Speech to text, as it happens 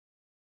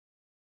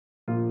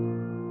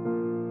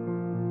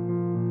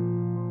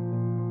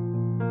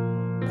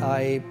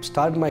I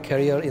started my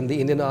career in the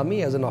Indian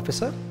Army as an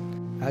officer.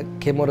 I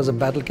came out as a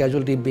battle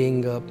casualty,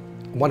 being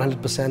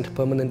 100%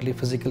 permanently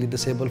physically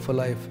disabled for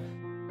life.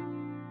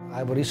 I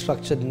have a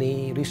restructured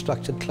knee,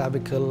 restructured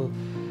clavicle.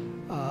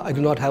 I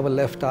do not have a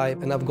left eye,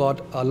 and I've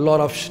got a lot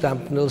of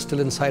shrapnel still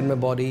inside my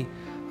body,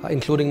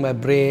 including my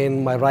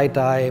brain, my right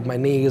eye, my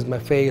knees, my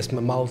face,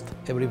 my mouth,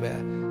 everywhere.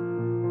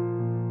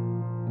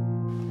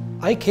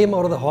 I came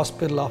out of the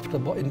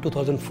hospital in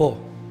 2004.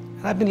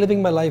 And I've been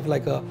living my life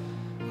like a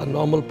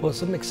normal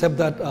person, except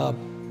that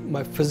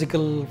my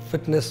physical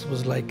fitness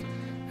was like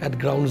at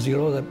ground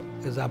zero. That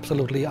is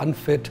absolutely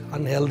unfit,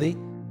 unhealthy.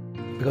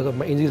 Because of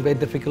my injury, it's very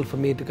difficult for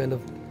me to kind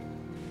of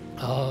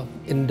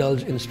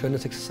indulge in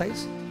strenuous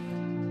exercise.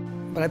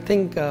 But I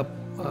think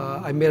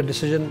I made a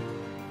decision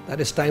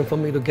that it's time for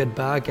me to get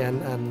back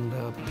and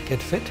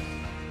get fit,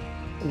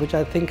 which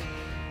I think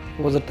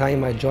was the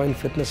time I joined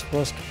Fitness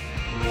First.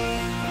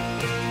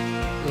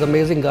 There's an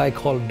amazing guy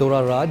called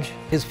Dora Raj.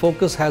 His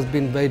focus has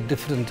been very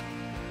different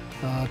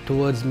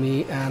towards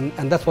me,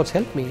 and that's what's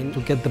helped me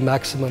to get the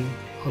maximum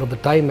out of the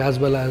time as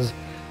well as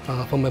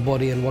for my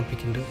body and what we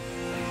can do.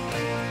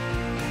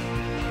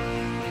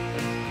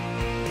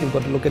 You've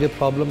got to look at your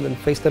problems and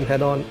face them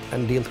head on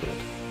and deal through it.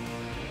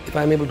 If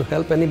I'm able to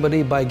help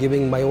anybody by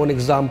giving my own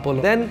example,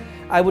 then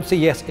I would say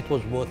yes, it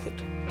was worth it.